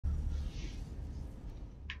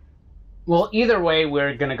Well, either way,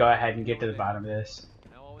 we're gonna go ahead and get to the bottom of this.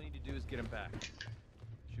 Now all we need to do is get him back.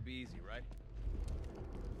 Should be easy, right?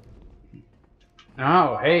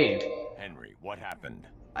 Oh, hey. Henry, what happened?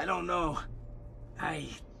 I don't know. I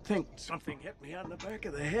think something hit me on the back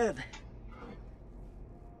of the head.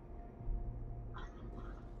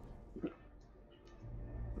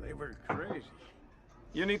 They were crazy.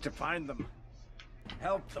 You need to find them.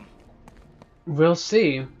 Help them. We'll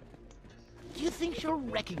see. Do you think she'll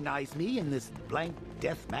recognize me in this blank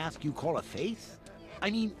death mask you call a face? I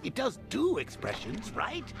mean, it does do expressions,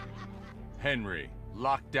 right? Henry,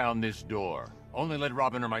 lock down this door. Only let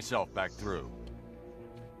Robin or myself back through.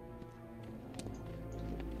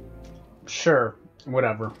 Sure,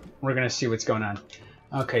 whatever. We're gonna see what's going on.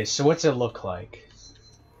 Okay, so what's it look like?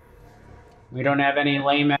 We don't have any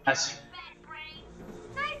lame ass.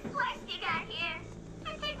 Nice place you got here.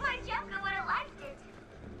 I think my Joker would have liked it.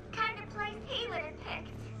 Kind of place he would have picked.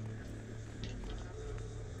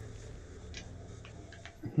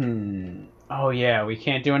 Oh yeah, we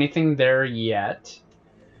can't do anything there yet.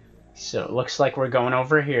 So it looks like we're going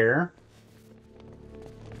over here.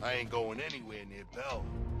 I ain't going anywhere near Belle.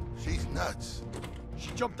 She's nuts. She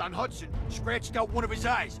jumped on Hudson, scratched out one of his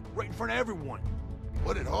eyes, right in front of everyone.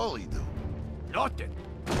 What did Harley do? Nothing.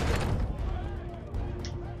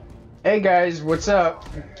 Hey guys, what's up?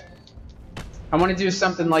 I want to do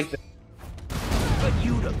something like this. But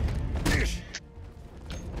you to...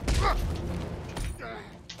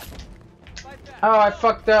 Oh, I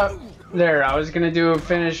fucked up. There, I was gonna do a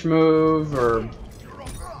finish move, or...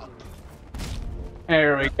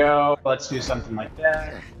 There we go. Let's do something like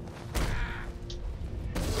that.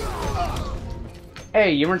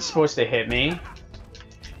 Hey, you weren't supposed to hit me.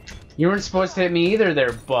 You weren't supposed to hit me either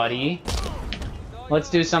there, buddy. Let's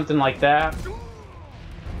do something like that.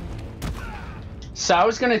 So I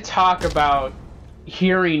was gonna talk about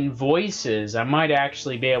hearing voices. I might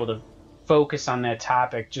actually be able to focus on that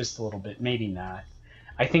topic just a little bit. Maybe not.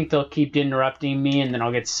 I think they'll keep interrupting me, and then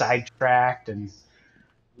I'll get sidetracked and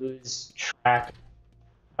lose track of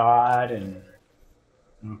thought. And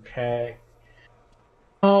okay.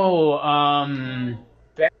 Oh,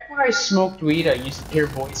 back when I smoked weed, I used to hear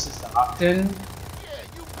voices often. Yeah,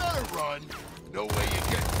 you better run. No way you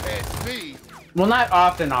get past me. Well, not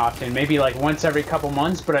often, maybe like once every couple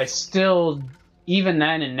months, but I still, even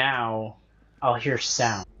then and now, I'll hear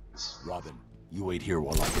sounds. Robin, you wait here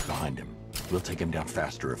while I get behind him. We'll take him down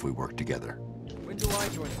faster if we work together. When do I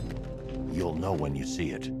join him? You'll know when you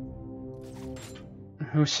see it.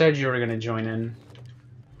 Who said you were gonna join in?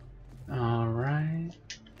 Alright.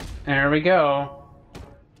 There we go.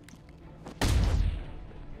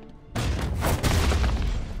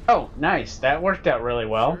 Oh, nice. That worked out really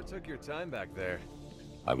well. Sure took your time back there.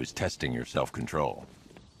 I was testing your self-control.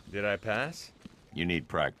 Did I pass? You need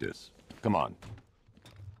practice. Come on.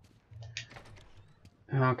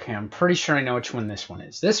 Okay, I'm pretty sure I know which one this one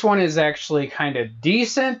is. This one is actually kind of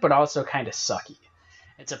decent, but also kind of sucky.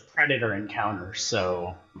 It's a predator encounter,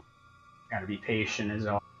 so gotta be patient as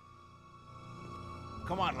all.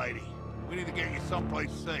 Come on, lady. We need to get you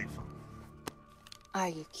someplace safe. Are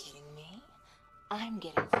you kidding me? I'm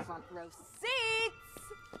getting front row seats!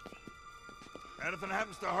 Anything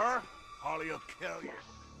happens to her, Harley will kill you.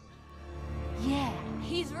 Yeah,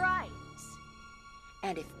 he's right.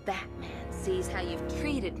 And if Batman sees how you've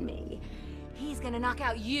treated me, he's gonna knock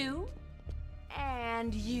out you,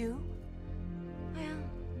 and you. Well,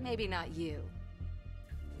 maybe not you.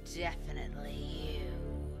 Definitely you.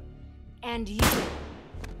 And you.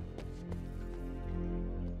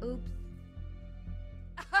 Oops.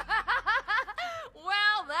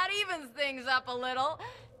 Well, that evens things up a little.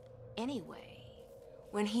 Anyway,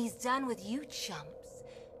 when he's done with you chumps,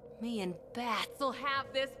 me and Bats will have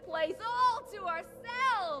this place all to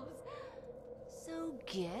ourselves. So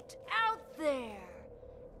get out there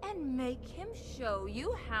and make him show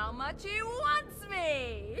you how much he wants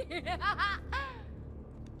me.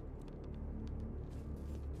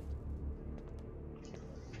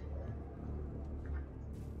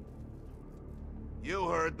 You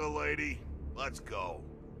heard the lady. Let's go.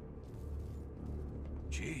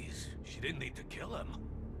 Jeez, she didn't need to kill him.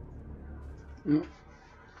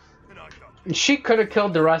 She could have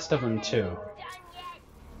killed the rest of them too.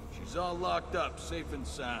 She's all locked up, safe and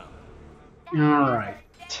sound. Alright.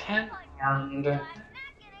 10 armed.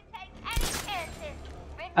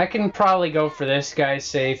 I can probably go for this guy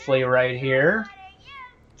safely right here.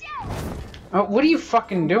 Oh, what are you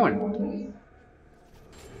fucking doing?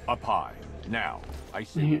 Up high. Now. I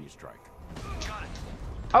see when you strike.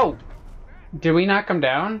 Oh! Did we knock him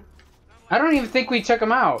down? I don't even think we took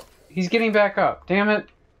him out. He's getting back up. Damn it.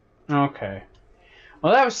 Okay.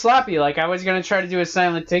 Well, that was sloppy. Like, I was gonna try to do a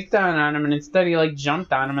silent takedown on him, and instead he, like,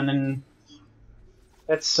 jumped on him, and then...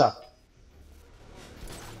 That sucked.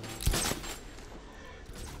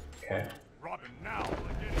 Okay. Robin, now.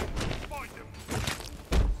 Find him.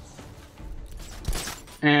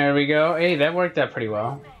 There we go. Hey, that worked out pretty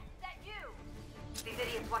well. That you? These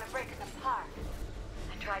idiots want to break us apart.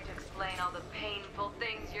 I tried to explain all the painful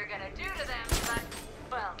things you're gonna do to them, but,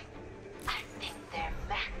 well, I think they're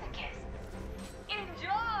masochists.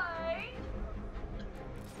 Enjoy!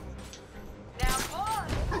 Now,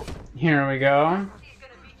 boys! Here we go. He's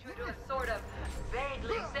gonna beat you into a sort of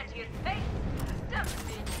vaguely sentient face. Doesn't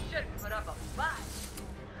mean you shouldn't put up a fight.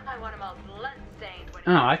 I want him all blood-stained when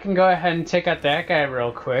Oh, I can go ahead and take out that guy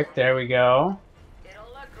real quick. There we go. it'll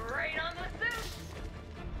look great on the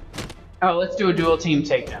suit. Oh, let's do a dual team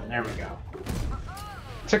takedown. There we go.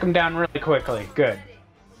 Took him down really quickly. Good.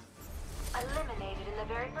 Eliminated in the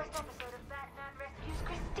very first episode of Batman Rescues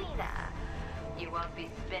Christina. You won't be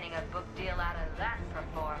spinning a book deal out of that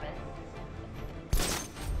performance.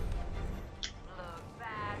 Look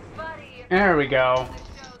back, buddy. There we go.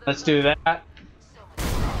 Let's do that.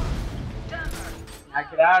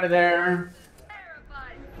 Knock it out of there.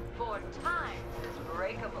 Terrified. 4 times as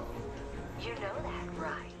breakable. You know that,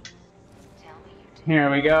 right? Tell me you do. Here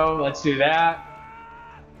we go. Let's do that.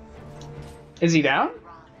 Is he down?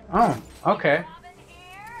 Oh, okay. Robin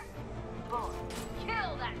here? Boy,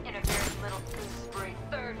 kill that interfering little gooseberry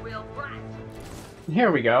third-wheel brat.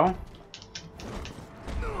 Here we go.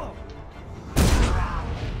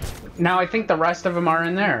 Now I think the rest of them are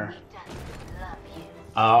in there. Doesn't love you.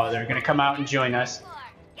 Oh, they're gonna come out and join us.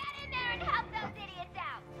 Get in there and help those idiots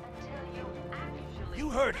out. Until you actually You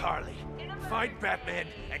heard Harley. Find Batman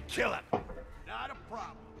and kill him. Not a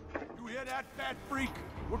problem. You hear that, fat freak?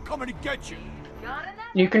 We're coming to get you. got in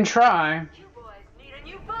that. You can try. You boys need a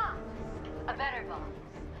new boss. A better boss.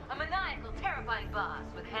 A maniacal, terrifying boss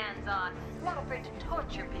with hands-on, not afraid to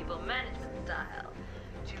torture people management style.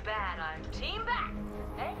 Too bad I'm team back.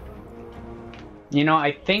 Eh? You know,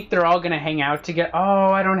 I think they're all gonna hang out together.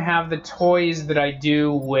 Oh, I don't have the toys that I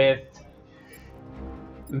do with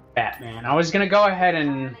Batman. I was gonna go ahead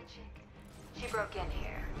and... She broke in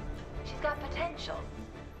here. She's got potential.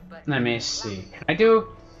 But Let me see. Can I do...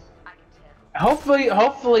 I can tell.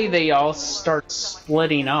 Hopefully they all start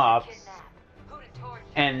splitting up. Kidnap. Who to torture.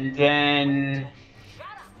 And then... Shut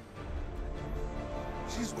up.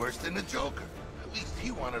 She's worse than the Joker. At least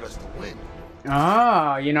he wanted us to win.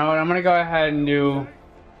 Ah, you know what? I'm gonna go ahead and do...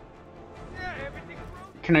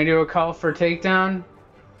 Can I do a call for takedown?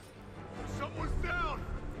 Someone's down.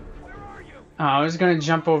 Where are you? Oh, I was gonna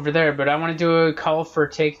jump over there, but I want to do a call for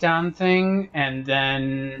takedown thing, and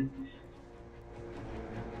then...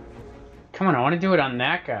 Come on, I want to do it on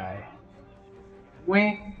that guy.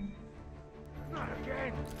 Wait. Not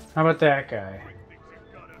again. How about that guy? Thinks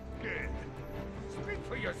he's got us scared. Speak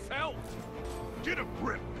for yourself. Get a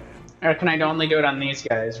grip, man. Or can I only do it on these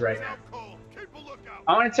guys right now? Cole, keep a lookout.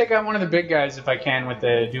 I want to take out one of the big guys if I can with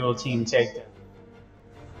the dual team takedown.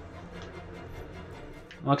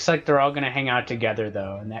 Looks like they're all gonna hang out together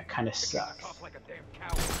though, and that kind of sucks. Talk like a damn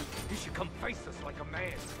coward. He should come face us like a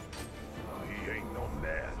man. Oh, he ain't no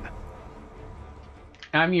man.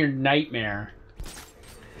 I'm your nightmare.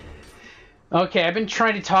 Okay, I've been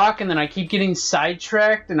trying to talk and then I keep getting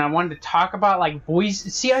sidetracked and I wanted to talk about like voice.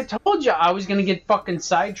 See, I told you I was gonna get fucking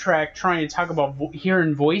sidetracked trying to talk about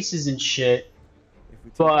hearing voices and shit.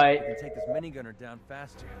 But We can take this minigunner down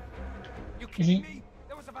faster. You kidding me?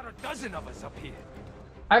 There was about a dozen of us up here.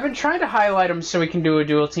 I've been trying to highlight them so we can do a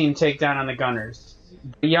dual team takedown on the gunners.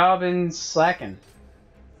 But y'all been slacking.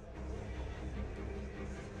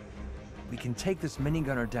 We can take this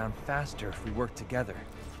minigunner down faster if we work together.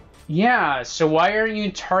 Yeah, so why are you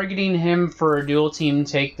targeting him for a dual team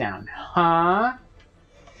takedown? Huh?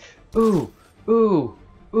 Ooh, ooh,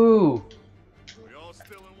 ooh. We all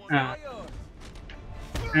still in one.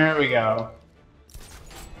 There we go.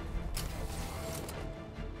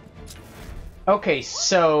 Okay,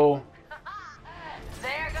 so...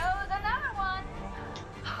 There goes another one.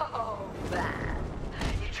 Oh, bad.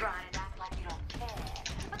 You try and act like you don't care,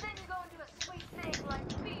 but then you go and do a sweet thing like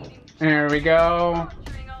feeding, There we go.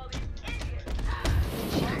 torturing all these idiots.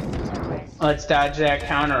 Just to rest. Let's dodge that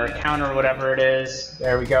counter, or counter whatever it is.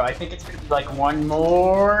 There we go. I think it's gonna be like one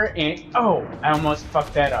more, and... Oh! I almost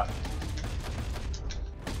fucked that up.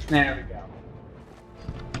 There we go.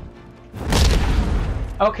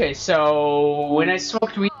 Okay, so when I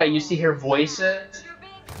smoked weed, I used to hear voices.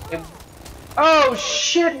 Oh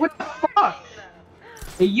shit! What the fuck?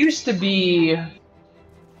 It used to be.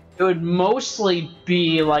 It would mostly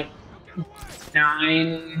be like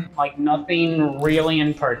 9, like nothing really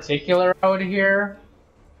in particular out here.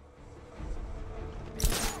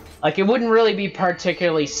 Like it wouldn't really be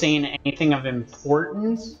particularly saying anything of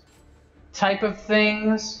importance type of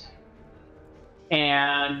things.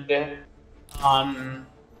 And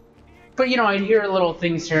but you know, I'd hear little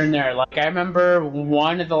things here and there. Like I remember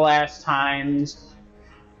one of the last times,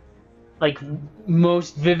 like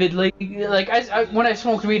most vividly, like when I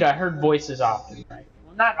smoked weed, I heard voices often, right?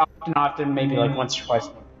 Well, not often, maybe like once or twice.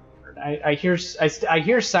 I hear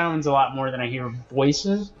sounds a lot more than I hear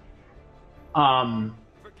voices. Forget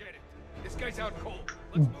it. This guy's out cold.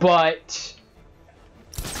 But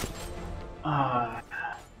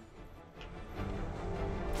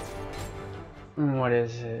what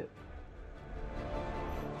is it?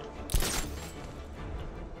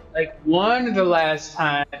 Like one of the last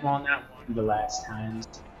times, well, not one of the last times.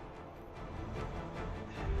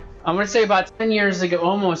 I'm gonna say about 10 years ago,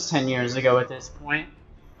 almost 10 years ago at this point.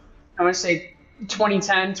 I'm gonna say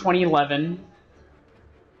 2010, 2011,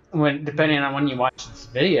 when depending on when you watch this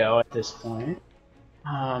video at this point.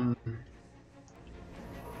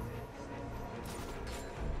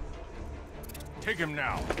 Take him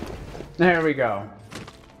now. There we go.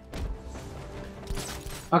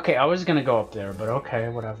 Okay, I was gonna go up there, but okay,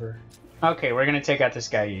 whatever. Okay, we're gonna take out this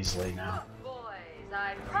guy easily now. Boys,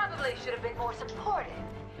 I probably should have been more supportive.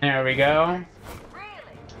 There we go.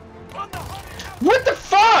 Really? What the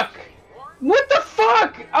fuck? What the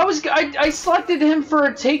fuck? I selected him for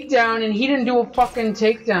a takedown and he didn't do a fucking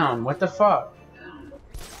takedown. What the fuck?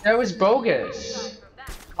 That was bogus.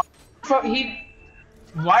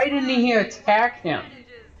 Why didn't he attack him?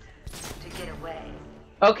 To get away.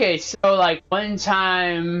 Okay, so like one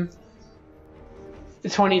time,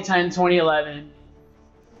 2010, 2011.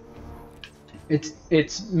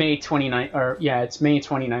 It's May 29, or yeah, it's May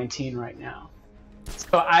 2019 right now.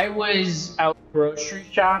 So I was out grocery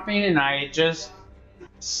shopping and I just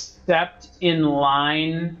stepped in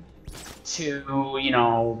line to, you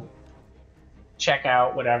know, check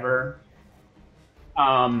out whatever.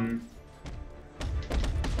 And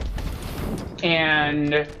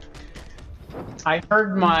I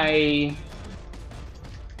heard my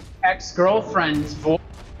ex-girlfriend's voice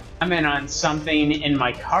comment on something in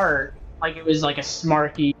my cart. Like it was like a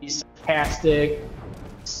smarky, sarcastic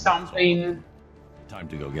something. Time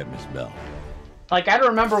to go get Miss Bell. Like I don't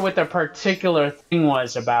remember what the particular thing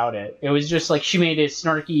was about it. It was just like she made a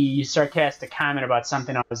snarky, sarcastic comment about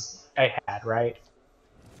something I had, right?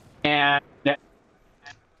 And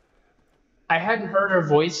I hadn't heard her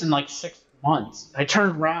voice in like 6 months. I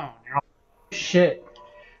turned around, and I was like, shit.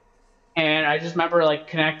 And I just remember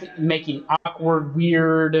like making awkward,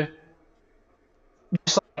 weird,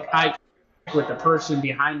 just like eye with the person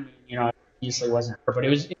behind me. You know, it obviously wasn't her, but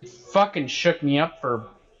it fucking shook me up for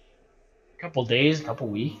a couple days, a couple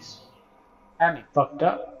weeks. Had me fucked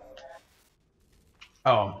up.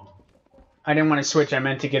 Oh, I didn't want to switch. I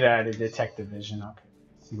meant to get out of detective vision. Okay,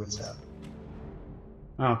 let's see what's up.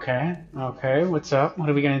 Okay, what's up? What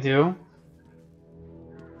are we gonna do?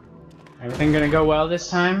 Everything gonna go well this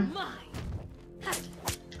time? Mine.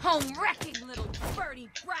 Home wrecking little birdie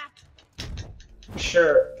brat.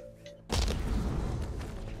 Sure.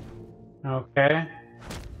 Okay.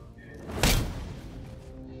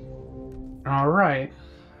 Alright.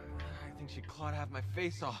 I think she clawed half my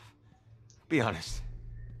face off. Be honest.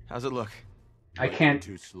 How's it look? I can't.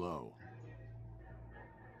 Too slow.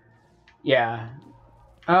 Yeah.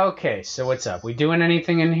 Okay, so what's up? We doing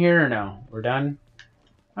anything in here or no? We're done?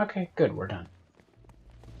 Okay, good, we're done.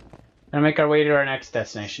 Gonna make our way to our next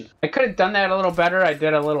destination. I could have done that a little better. I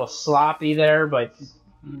did a little sloppy there, but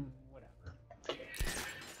whatever.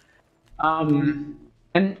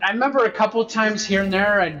 And I remember a couple times here and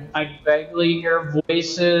there, I'd vaguely hear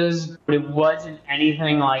voices, but it wasn't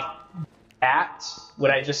anything like that.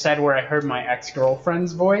 What I just said, where I heard my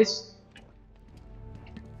ex-girlfriend's voice.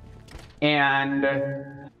 And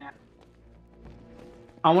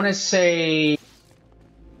I want to say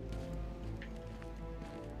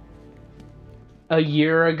a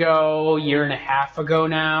year ago, year and a half ago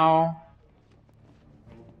now,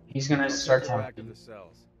 he's going to start talking.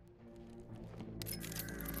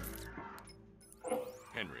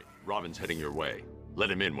 Henry, Robin's heading your way.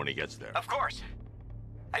 Let him in when he gets there. Of course.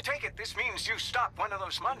 I take it this means you stopped one of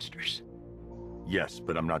those monsters. Yes,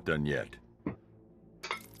 but I'm not done yet.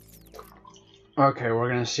 Okay, we're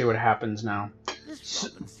gonna see what happens now. This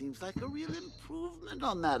Robin seems like a real improvement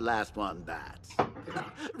on that last one, Bats.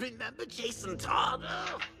 Remember Jason Todd?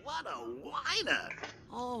 Oh, what a whiner!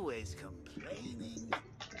 Always complaining.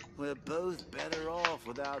 We're both better off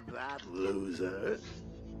without that loser.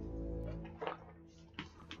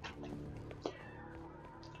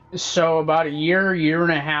 So about a year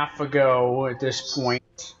and a half ago at this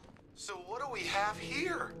point. So what do we have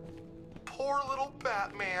here? Poor little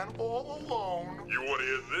Batman all alone. You want to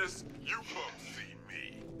hear this? You come see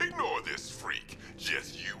me. Ignore this freak.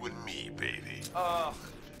 Just you and me, baby. Ugh.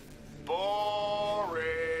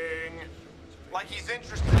 Boring. Like he's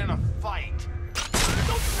interested in a fight.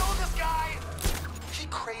 Don't you know this guy? He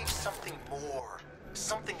craves something more.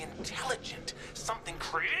 Something intelligent. Something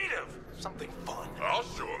creative. Something fun. I'll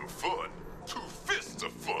show him fun. 2 fists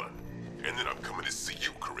of fun. And then I'm coming to see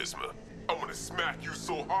you, Charisma. I'm gonna smack you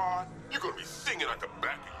so hard, you're gonna be singing at the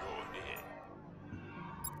back of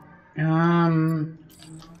your head.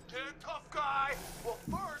 Hey, tough guy. Well,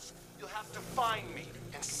 first, you'll have to find me.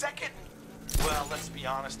 And second, well, let's be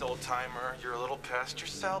honest, old-timer. You're a little past your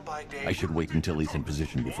sell-by date. I should wait until he's in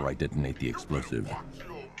position before I detonate the explosive.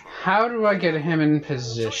 How do I get him in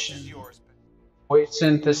position? Voice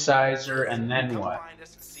synthesizer, and then what? Find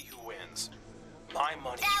us and see who wins. My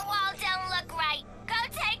money. That wall don't look right. Go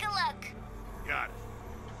take a look. Got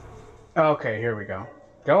it. Okay, here we go.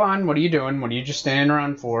 Go on, what are you doing? What are you just standing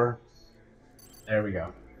around for? There we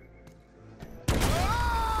go.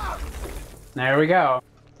 There we go.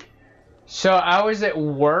 So I was at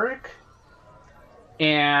work,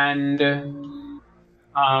 and, you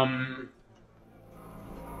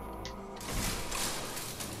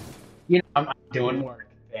know, I'm doing work.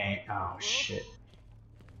 Dang. Oh, shit.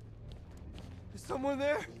 Is someone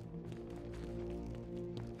there?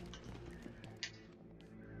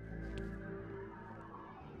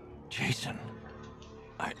 Jason,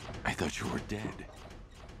 I thought you were dead.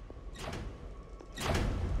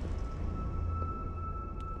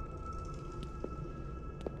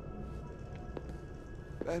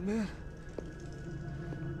 Batman?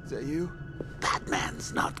 Is that you?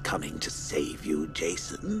 Batman's not coming to save you,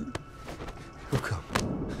 Jason. Who come?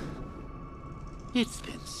 It's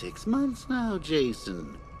been 6 months now,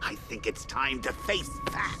 Jason. I think it's time to face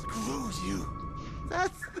facts. Screw you.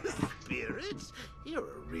 That's the spirit. You're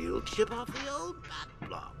a real chip off the old bat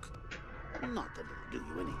block. Not that it'll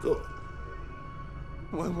do you any good.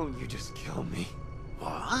 Why won't you just kill me?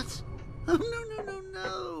 What? Oh,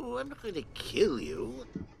 no. I'm not going to kill you.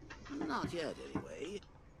 Not yet, anyway.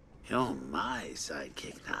 You're my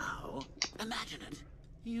sidekick now. Imagine it.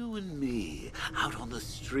 You and me, out on the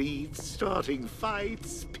streets, starting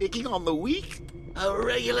fights, picking on the weak. A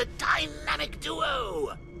regular dynamic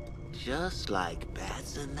duo. Just like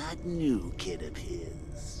Bats and that new kid of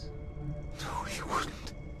his. No, you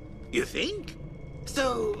wouldn't. You think?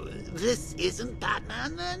 So, this isn't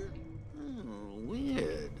Batman, then?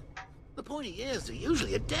 Weird. The pointy ears are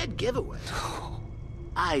usually a dead giveaway.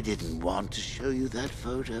 I didn't want to show you that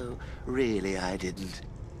photo. Really, I didn't.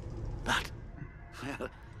 But, well,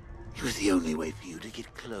 it was the only way for you to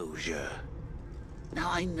get closure. Now,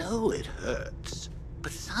 I know it hurts,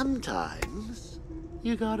 but sometimes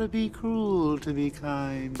you gotta be cruel to be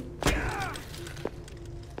kind.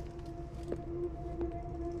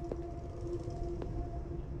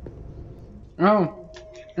 Oh,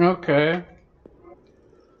 okay.